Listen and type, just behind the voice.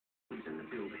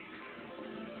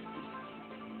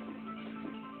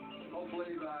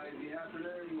hopefully by the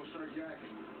afternoon we'll start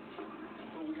jacking.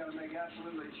 But we got to make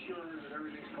absolutely sure that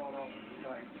everything's caught off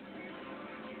right.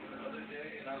 Another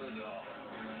day, another dollar.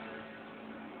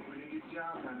 We didn't get the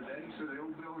job done today, so the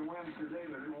old building wins today,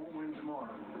 but it won't win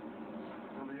tomorrow.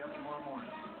 We'll be up tomorrow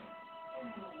morning.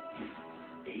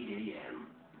 8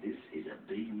 a.m. This is a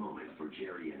big moment for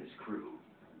Jerry and his crew.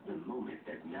 The moment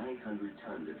that 900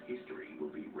 tons of history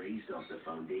will be raised off the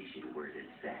foundation where it has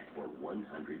sat for 100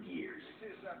 years.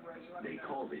 They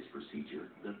call this procedure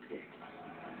the pick.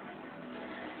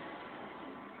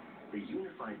 The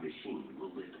unified machine will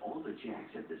lift all the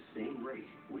jacks at the same rate,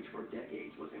 which for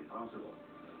decades was impossible.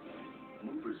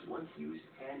 Movers once used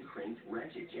hand-cranked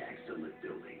ratchet jacks to lift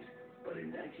buildings, but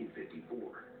in 1954,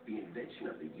 the invention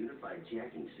of the unified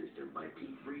jacking system by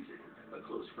Pete Friesen, a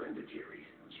close friend of Jerry's,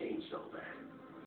 changed all that.